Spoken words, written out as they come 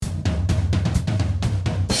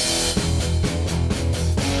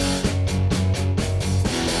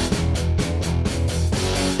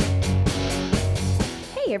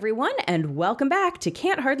everyone, and welcome back to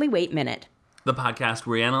Can't Hardly Wait Minute. The podcast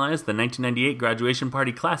where we analyze the 1998 graduation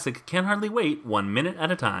party classic Can't Hardly Wait 1 minute at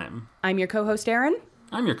a time. I'm your co-host, Aaron.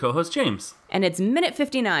 I'm your co-host, James. And it's minute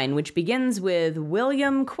 59, which begins with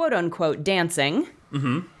William, quote-unquote, dancing.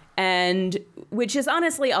 Mm-hmm. And which is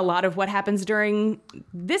honestly a lot of what happens during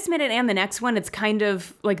this minute and the next one. It's kind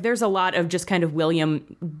of like there's a lot of just kind of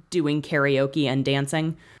William doing karaoke and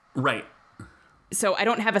dancing. Right. So I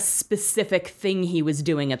don't have a specific thing he was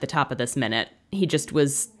doing at the top of this minute. He just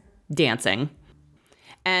was dancing.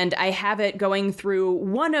 And I have it going through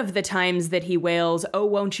one of the times that he wails, "Oh,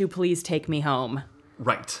 won't you please take me home?"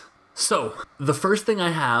 Right. So, the first thing I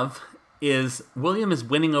have is William is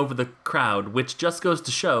winning over the crowd, which just goes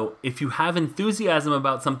to show if you have enthusiasm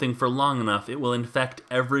about something for long enough, it will infect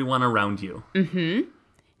everyone around you. Mm-hmm.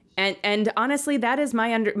 And honestly, that is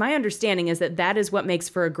my understanding is that is what makes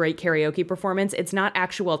for a great karaoke performance. It's not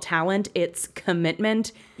actual talent, it's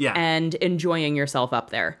commitment and enjoying yourself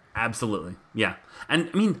up there. Absolutely. Yeah.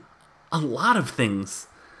 And I mean, a lot of things.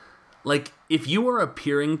 Like, if you are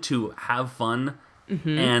appearing to have fun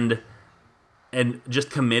and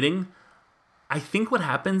just committing, I think what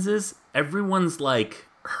happens is everyone's like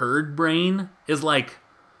herd brain is like,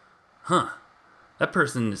 that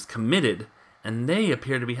person is committed and they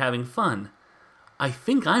appear to be having fun. I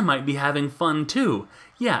think I might be having fun too.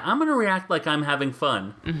 Yeah, I'm going to react like I'm having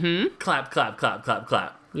fun. Mm-hmm. Clap, clap, clap, clap,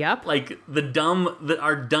 clap. Yep. Like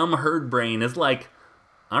our dumb herd brain is like,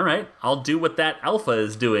 all right, I'll do what that alpha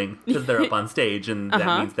is doing because they're up on stage and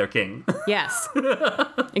that means they're king. Yes.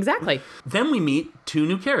 Exactly. Then we meet two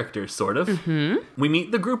new characters, sort of. Mm-hmm. We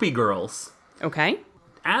meet the groupie girls. Okay.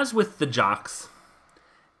 As with the jocks,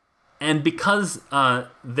 and because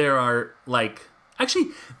there are, like... Actually,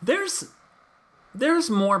 there's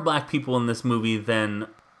more black people in this movie than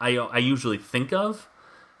I usually think of.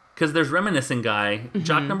 Because there's reminiscing guy,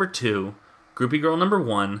 jock number 2, groupie girl number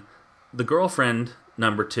 1, the girlfriend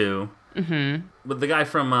number 2, with the guy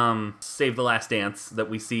from Save the Last Dance that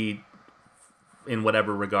we see in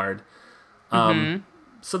whatever regard.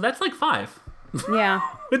 So that's like 5. Yeah.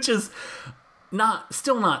 Which is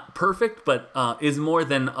still not perfect, but is more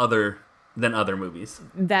than other movies.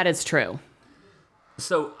 That is true.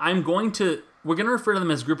 So we're going to refer to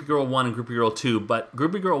them as Groupie Girl 1 and Groupie Girl 2, but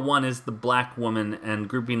Groupie Girl 1 is the black woman and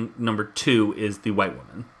Groupie number 2 is the white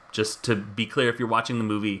woman. Just to be clear, if you're watching the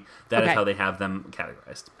movie, that is how they have them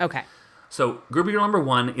categorized. Okay. So Groupie Girl number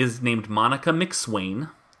 1 is named Monica McSwain.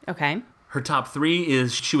 Okay. Her top 3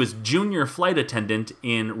 is she was junior flight attendant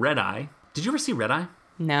in Red Eye. Did you ever see Red Eye?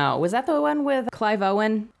 No. Was that the one with Clive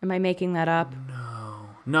Owen? Am I making that up?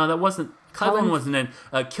 No, that wasn't. Clive Owen wasn't in.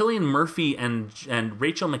 Cillian Murphy and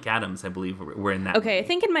Rachel McAdams, I believe, were in that Okay, movie. I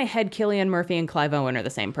think in my head, Cillian Murphy and Clive Owen are the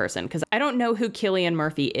same person, because I don't know who Cillian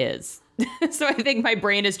Murphy is. So I think my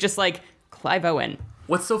brain is just like, Clive Owen.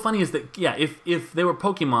 What's so funny is that, if they were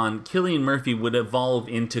Pokemon, Cillian Murphy would evolve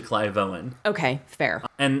into Clive Owen. Okay, fair.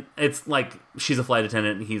 And it's like, she's a flight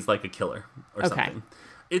attendant and he's like a killer or something.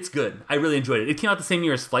 It's good. I really enjoyed it. It came out the same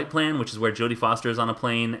year as Flight Plan, which is where Jodie Foster is on a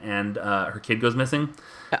plane and her kid goes missing.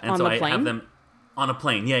 And on so the I plane? have them on a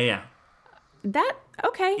plane. Yeah.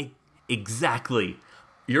 Okay. Exactly.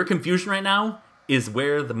 Your confusion right now is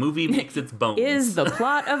where the movie makes its bones. Is the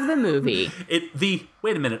plot of the movie.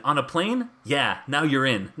 Wait a minute, on a plane? Yeah, now you're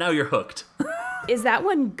in. Now you're hooked. Is that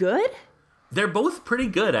one good? They're both pretty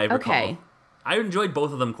good, I recall. Okay. I enjoyed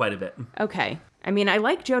both of them quite a bit. Okay. I mean, I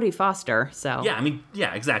like Jodie Foster, so...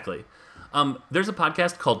 Yeah, exactly. There's a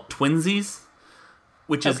podcast called Twinsies,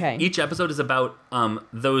 which is each episode is about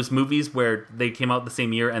those movies where they came out the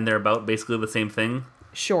same year and they're about basically the same thing.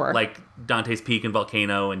 Sure. Like Dante's Peak and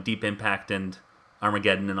Volcano and Deep Impact and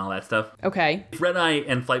Armageddon and all that stuff. Okay. If Red Eye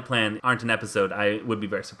and Flight Plan aren't an episode, I would be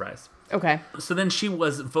very surprised. Okay. So then she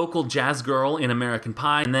was vocal jazz girl in American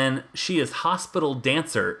Pie, and then she is hospital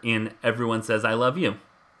dancer in Everyone Says I Love You.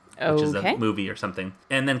 Which is a movie or something.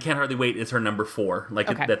 And then Can't Hardly Wait is her number 4.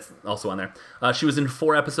 That's also on there. She was in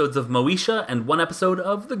 4 episodes of Moesha and 1 episode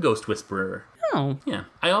of The Ghost Whisperer. Oh. Yeah.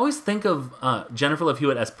 I always think of Jennifer Love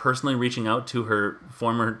Hewitt as personally reaching out to her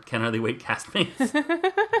former Can't Hardly Wait castmates.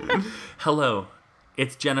 Hello,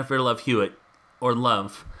 it's Jennifer Love Hewitt, or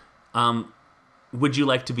Love. Would you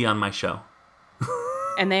like to be on my show?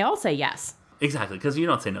 And they all say yes. Exactly, because you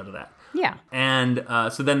don't say no to that. Yeah. And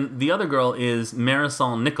so then the other girl is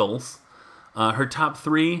Marisol Nichols. Her top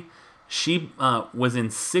 3, she was in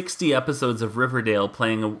 60 episodes of Riverdale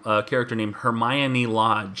playing a character named Hermione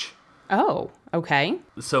Lodge. Oh, okay.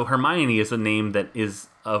 So Hermione is a name that is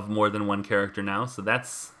of more than one character now, so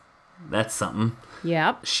that's something.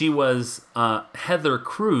 Yep. She was Heather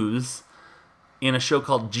Cruz in a show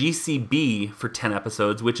called GCB for 10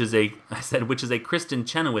 episodes, which is a Kristen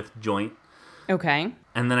Chenoweth joint. Okay.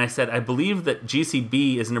 And then I said, I believe that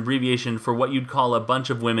GCB is an abbreviation for what you'd call a bunch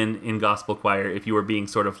of women in gospel choir if you were being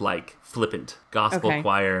sort of like flippant. Gospel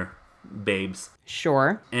choir babes.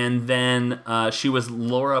 Sure. And then she was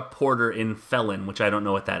Laura Porter in Felon, which I don't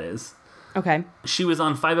know what that is. Okay. She was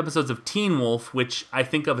on 5 episodes of Teen Wolf, which I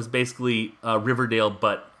think of as basically Riverdale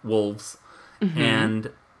but wolves.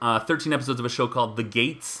 And 13 episodes of a show called The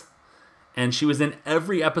Gates. And she was in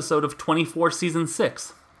every episode of 24 Season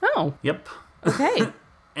 6. Oh. Yep. Okay.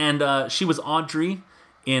 And she was Audrey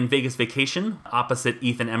in Vegas Vacation, opposite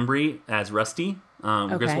Ethan Embry as Rusty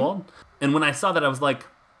Griswold. And when I saw that, I was like,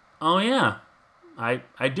 oh yeah,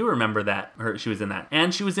 I do remember that. She was in that.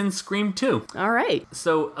 And she was in Scream 2. All right.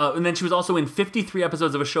 So, and then she was also in 53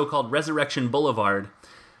 episodes of a show called Resurrection Boulevard,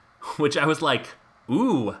 which I was like,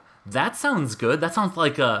 ooh, that sounds good. That sounds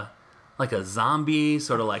like a zombie,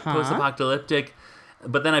 sort of like post-apocalyptic.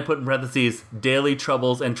 But then I put in parentheses, daily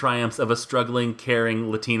troubles and triumphs of a struggling, caring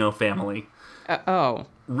Latino family.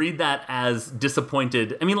 Read that as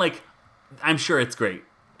disappointed. I mean, like, I'm sure it's great.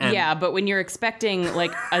 And yeah, but when you're expecting,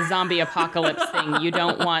 like, a zombie apocalypse thing, you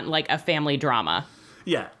don't want, like, a family drama.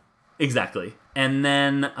 Yeah, exactly. And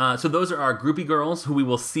then, so those are our groupie girls, who we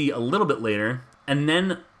will see a little bit later. And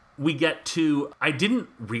then we get to, I didn't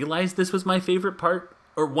realize this was my favorite part,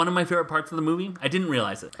 or one of my favorite parts of the movie. I didn't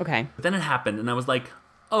realize it. Okay. But then it happened, and I was like,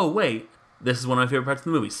 oh, wait, this is one of my favorite parts of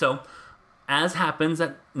the movie. So, as happens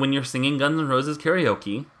when you're singing Guns N' Roses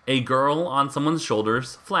karaoke, a girl on someone's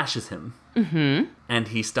shoulders flashes him. Mm-hmm. And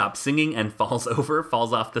he stops singing and falls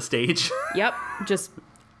off the stage. Yep.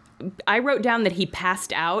 I wrote down that he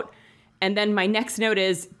passed out, and then my next note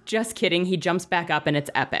is, just kidding, he jumps back up, and it's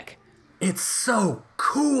epic. It's so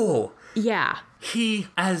cool. Yeah. He,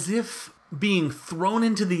 as if being thrown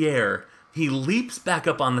into the air, he leaps back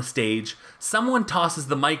up on the stage. Someone tosses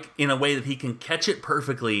the mic in a way that he can catch it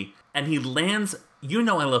perfectly, and he lands. You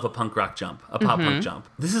know I love a punk rock jump, a pop punk jump.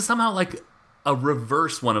 This is somehow like a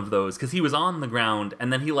reverse one of those, because he was on the ground,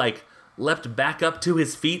 and then he like leapt back up to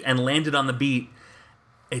his feet and landed on the beat.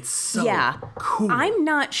 It's so cool. I'm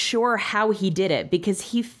not sure how he did it, because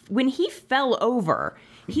when he fell over,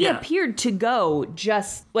 he appeared to go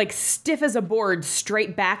just like stiff as a board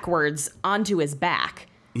straight backwards onto his back.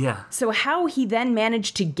 Yeah. So how he then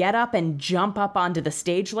managed to get up and jump up onto the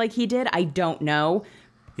stage like he did, I don't know.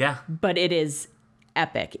 Yeah. But it is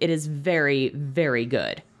epic. It is very, very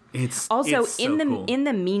good. It's also so cool. In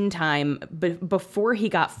the meantime, before he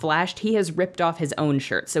got flashed, he has ripped off his own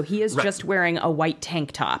shirt. So he is just wearing a white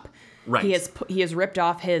tank top. Right. He has ripped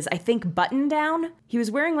off his, I think, button down. He was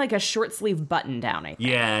wearing like a short sleeve button down, I think.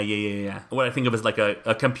 Yeah. What I think of as like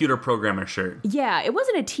a computer programmer shirt. Yeah, it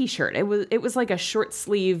wasn't a t-shirt. It was like a short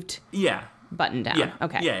sleeved button down. Yeah.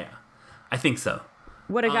 Okay. Yeah. I think so.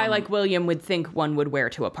 What a guy like William would think one would wear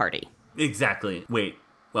to a party. Exactly. Wait.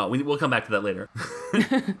 Well, we'll come back to that later,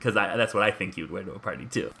 because that's what I think you'd wear to a party,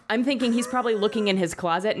 too. I'm thinking he's probably looking in his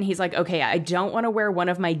closet, and he's like, okay, I don't want to wear one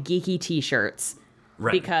of my geeky t-shirts,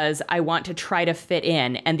 because I want to try to fit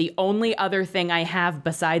in, and the only other thing I have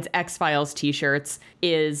besides X-Files t-shirts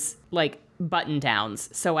is, like, button-downs.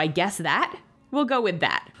 So I guess we'll go with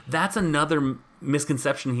that. That's another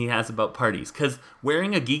misconception he has about parties, because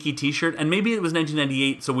wearing a geeky t-shirt, and maybe it was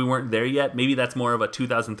 1998, so we weren't there yet, maybe that's more of a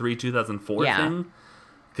 2003, 2004 thing.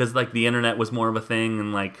 Because, like, the internet was more of a thing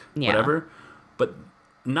and, like, whatever. But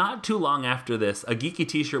not too long after this, a geeky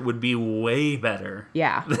t-shirt would be way better.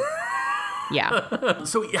 Yeah. Yeah.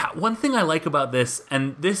 So, one thing I like about this,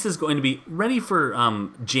 and this is going to be ready for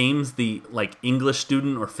James, the, like, English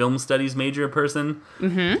student or film studies major person.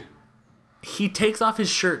 Mm-hmm. He takes off his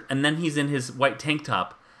shirt, and then he's in his white tank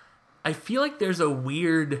top. I feel like there's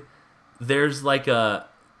very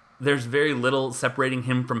little separating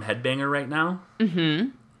him from Headbanger right now.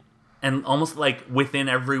 Mm-hmm. And almost like within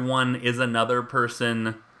everyone is another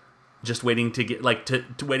person just waiting to get, like, to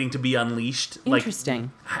waiting to be unleashed.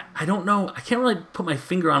 Interesting. Like, I don't know. I can't really put my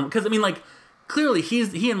finger on, because, I mean, like, clearly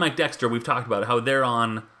he and Mike Dexter, we've talked about how they're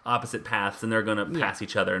on opposite paths and they're going to pass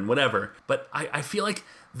each other and whatever. But I feel like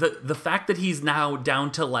the fact that he's now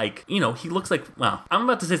down to, like, you know, he looks like, well, I'm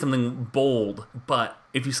about to say something bold, but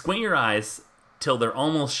if you squint your eyes till they're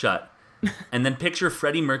almost shut, and then picture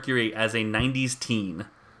Freddie Mercury as a 90s teen.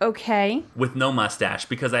 Okay. With no mustache,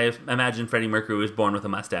 because I imagine Freddie Mercury was born with a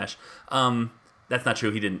mustache. That's not true.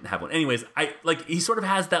 He didn't have one. Anyways, he sort of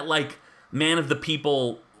has that, like, man of the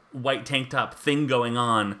people white tank top thing going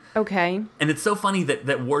on. Okay. And it's so funny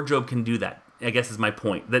that wardrobe can do that, I guess is my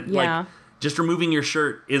point. That, like, just removing your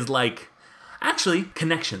shirt is like, Actually,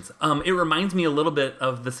 connections. It reminds me a little bit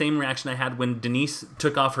of the same reaction I had when Denise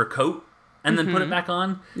took off her coat and then put it back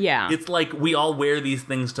on. Yeah. It's like we all wear these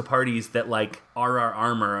things to parties that like are our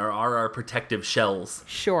armor or are our protective shells.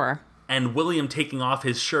 Sure. And William taking off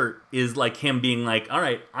his shirt is like him being like, all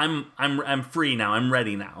right, I'm free now. I'm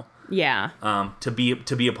ready now. Yeah. To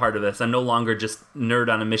be a part of this. I'm no longer just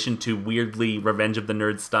nerd on a mission to weirdly Revenge of the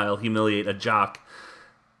Nerds style humiliate a jock.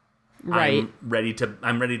 Right.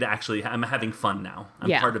 I'm ready to actually, I'm having fun now. I'm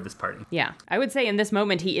part of this party. Yeah. I would say in this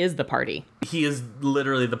moment, he is the party. He is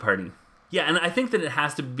literally the party. Yeah, and I think that it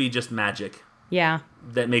has to be just magic. Yeah.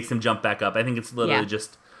 That makes him jump back up. I think it's literally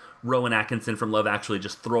just Rowan Atkinson from Love Actually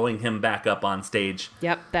just throwing him back up on stage.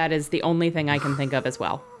 Yep, that is the only thing I can think of as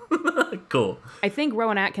well. Cool. I think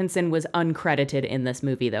Rowan Atkinson was uncredited in this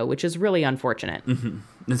movie, though, which is really unfortunate.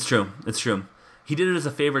 Mm-hmm. It's true. He did it as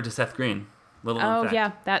a favor to Seth Green.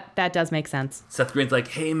 Yeah, that does make sense. Seth Green's like,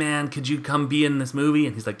 hey, man, could you come be in this movie?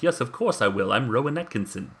 And he's like, yes, of course I will. I'm Rowan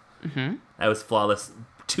Atkinson. Mm-hmm. That was flawless.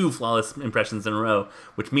 2 flawless impressions in a row,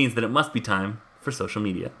 which means that it must be time for social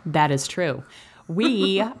media. That is true.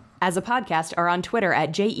 We, as a podcast, are on Twitter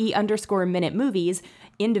at JE_Minute Movies.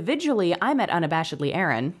 Individually, I'm at Unabashedly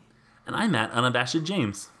Aaron. And I'm at Unabashed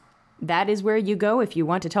James. That is where you go if you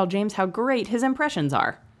want to tell James how great his impressions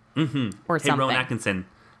are. Mm-hmm. Or something. Hey, Rowan Atkinson.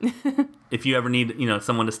 If you ever need,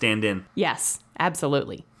 someone to stand in. Yes,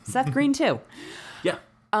 absolutely. Seth Green, too. Yeah.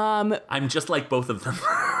 I'm just like both of them.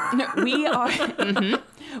 We are...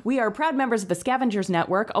 We are proud members of the Scavengers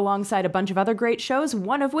Network alongside a bunch of other great shows,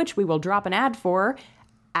 one of which we will drop an ad for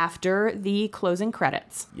after the closing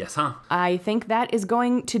credits. Yes, huh? I think that is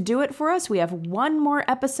going to do it for us. We have one more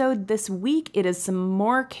episode this week. It is some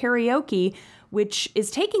more karaoke, which is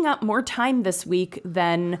taking up more time this week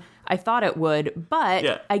than I thought it would.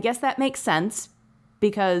 But I guess that makes sense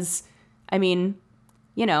because,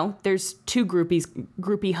 there's 2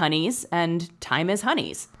 groupie honeys, and time is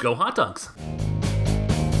honeys. Go hot dogs.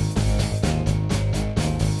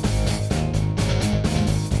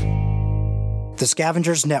 The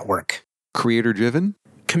Scavengers Network. Creator-driven.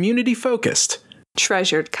 Community-focused.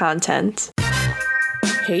 Treasured content.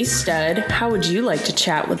 Hey stud, how would you like to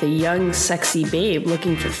chat with a young, sexy babe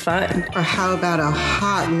looking for fun? Or how about a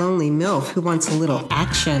hot, lonely MILF who wants a little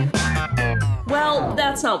action? Well,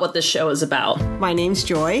 that's not what this show is about. My name's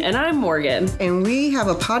Joy. And I'm Morgan. And we have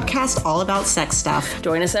a podcast all about sex stuff.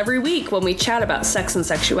 Join us every week when we chat about sex and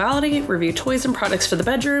sexuality, review toys and products for the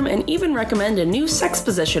bedroom, and even recommend a new sex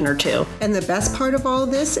position or 2. And the best part of all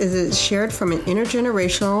of this is it's shared from an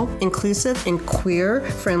intergenerational, inclusive, and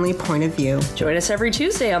queer-friendly point of view. Join us every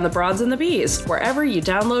Tuesday on The Broads and the Bees, wherever you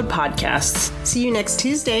download podcasts. See you next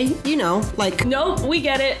Tuesday. Nope, we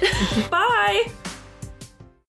get it. Bye!